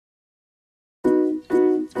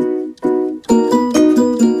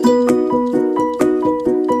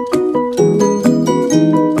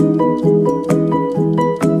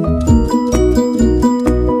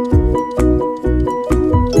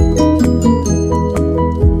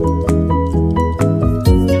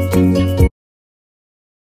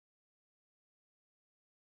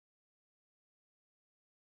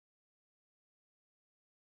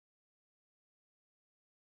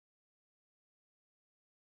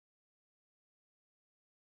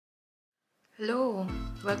Hello,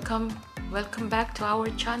 welcome back to our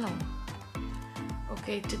channel.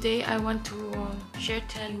 Okay, today I want to share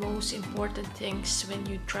 10 most important things when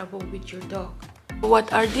you travel with your dog.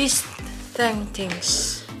 What are these 10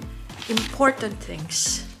 things, important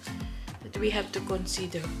things that we have to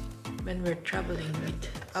consider when we're traveling with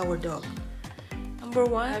our dog? Number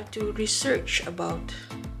one, I have to research about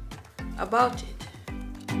it.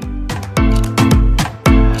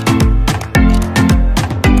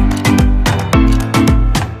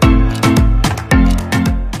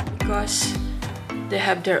 Because they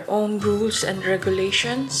have their own rules and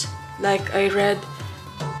regulations. Like I read,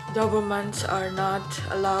 Dobermans are not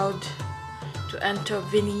allowed to enter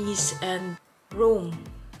Venice and Rome.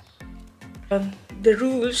 The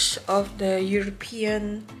rules of the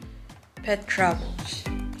European pet travels.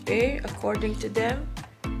 Okay, according to them,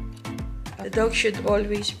 the dog should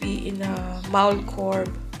always be in a Maulkorb.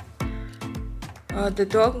 The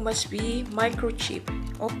dog must be microchipped,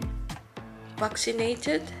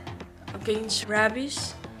 vaccinated against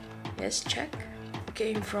rabies. Yes, check.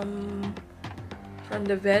 Came from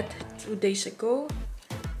the vet 2 days ago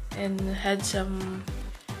and had some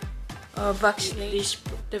vaccination.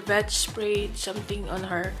 The vet sprayed something on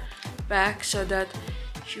her back so that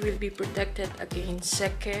she will be protected against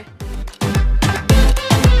seke.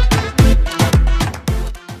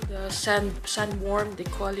 The sandworm, they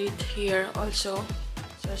call it here also,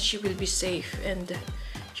 so she will be safe and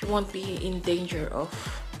she won't be in danger of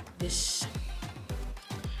this.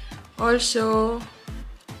 Also,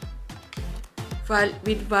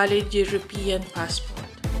 with valid European passport.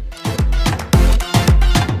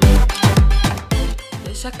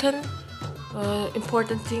 The second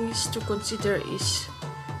important things to consider is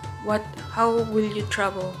how will you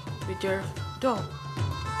travel with your dog?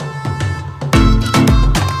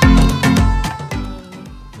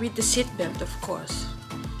 With the seatbelt, of course.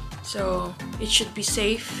 So it should be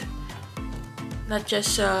safe, not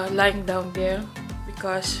just lying down there,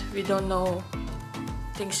 because we don't know,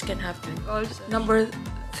 things can happen. Also, number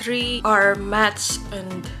 3 are mats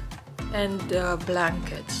and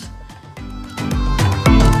blankets.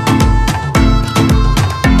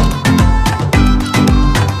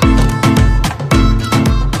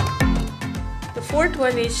 The fourth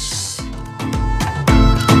one is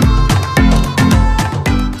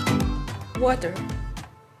water.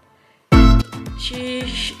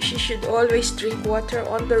 She should always drink water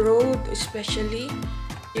on the road, especially.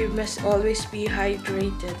 You must always be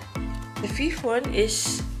hydrated. The fifth one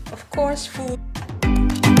is, of course, food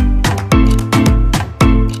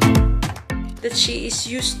that she is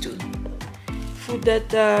used to, food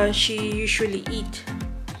that she usually eat,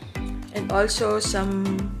 and also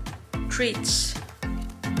some treats.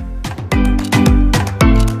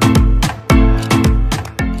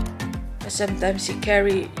 Sometimes we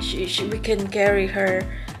can carry her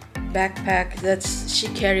backpack. She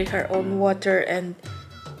carry her own water and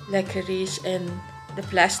licorice and the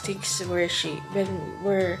plastics where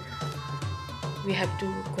we have to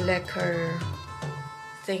collect her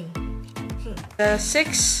thing. The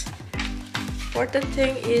sixth important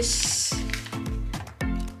thing is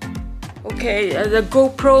the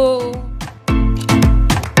GoPro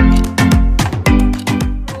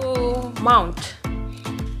mount.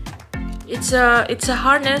 It's a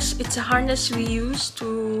harness we use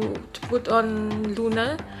to put on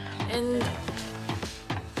Luna, and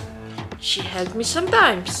she helped me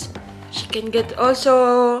sometimes. She can get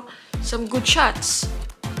also some good shots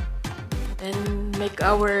and make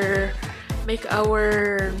our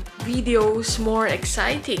videos more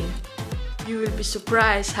exciting. You will be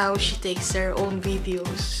surprised how she takes her own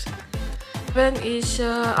videos. Even is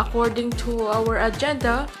according to our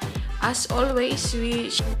agenda, as always,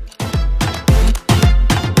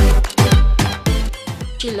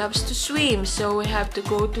 she loves to swim, so we have to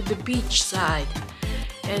go to the beach side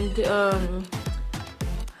and at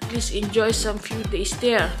least enjoy some few days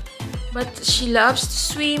there. But she loves to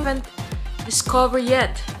swim and discover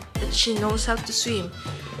yet that she knows how to swim,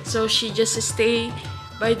 so she just stay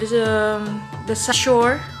by the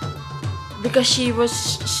shore because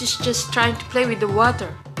she's just trying to play with the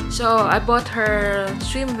water. So I bought her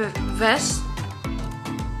swim vest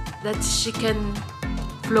that she can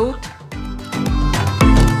float.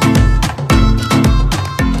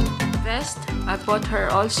 I bought her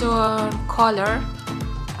also a collar,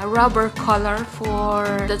 a rubber collar, for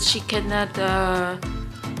that she cannot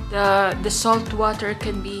the salt water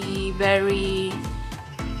can be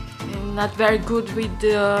not very good with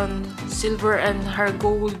the silver and her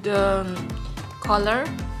gold collar,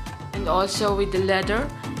 and also with the leather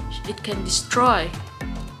it can destroy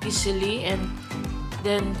easily, and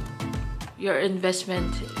then your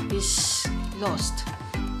investment is lost.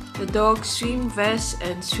 The dog's swim vest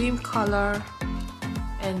and swim color,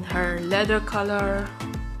 and her leather color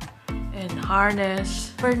and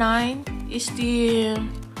harness. Number 9 is the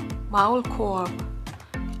Maulkorb.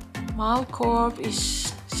 Maulkorb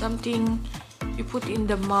is something you put in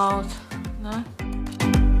the mouth. No?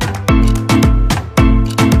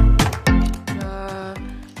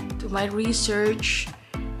 To my research,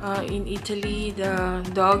 in Italy, the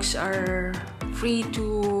dogs are free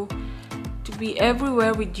to be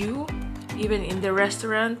everywhere with you, even in the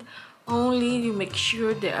restaurant. Only you make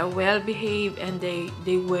sure they are well behaved and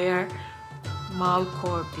they wear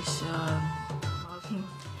Maulkorb.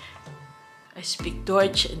 I speak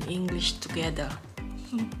Deutsch and English together.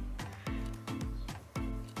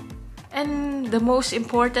 And the most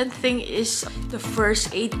important thing is the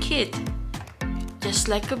first aid kit, just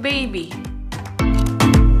like a baby.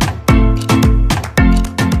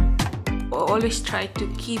 Always try to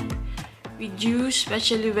keep with you,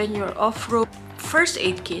 especially when you're off-road. First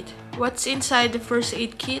aid kit. What's inside the first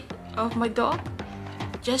aid kit of my dog?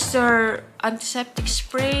 Just our antiseptic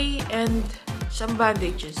spray and some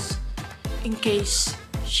bandages in case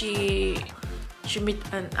she meet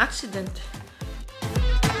an accident.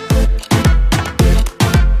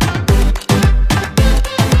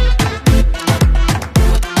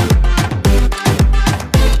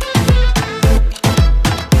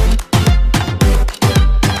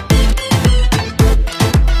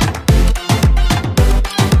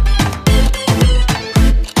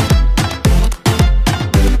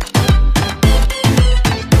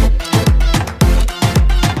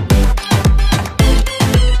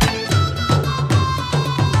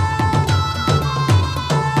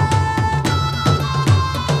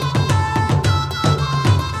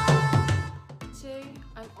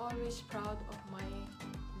 Proud of my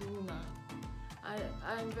Luna.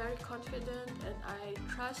 I'm very confident and I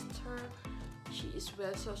trust her. She is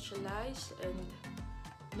well socialized and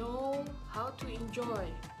know how to enjoy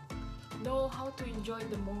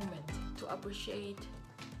the moment, to appreciate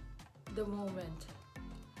the moment,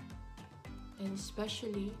 and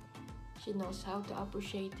especially she knows how to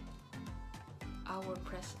appreciate our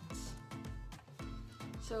presence.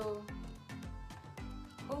 So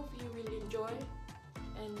hope you will enjoy,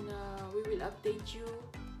 and we will update you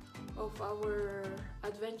of our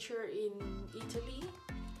adventure in Italy.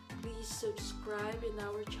 Please subscribe in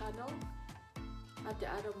our channel at the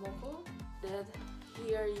Aramoko. That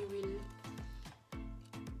here we will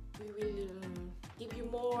give you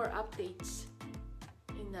more updates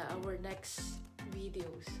in our next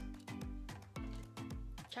videos.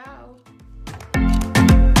 Ciao.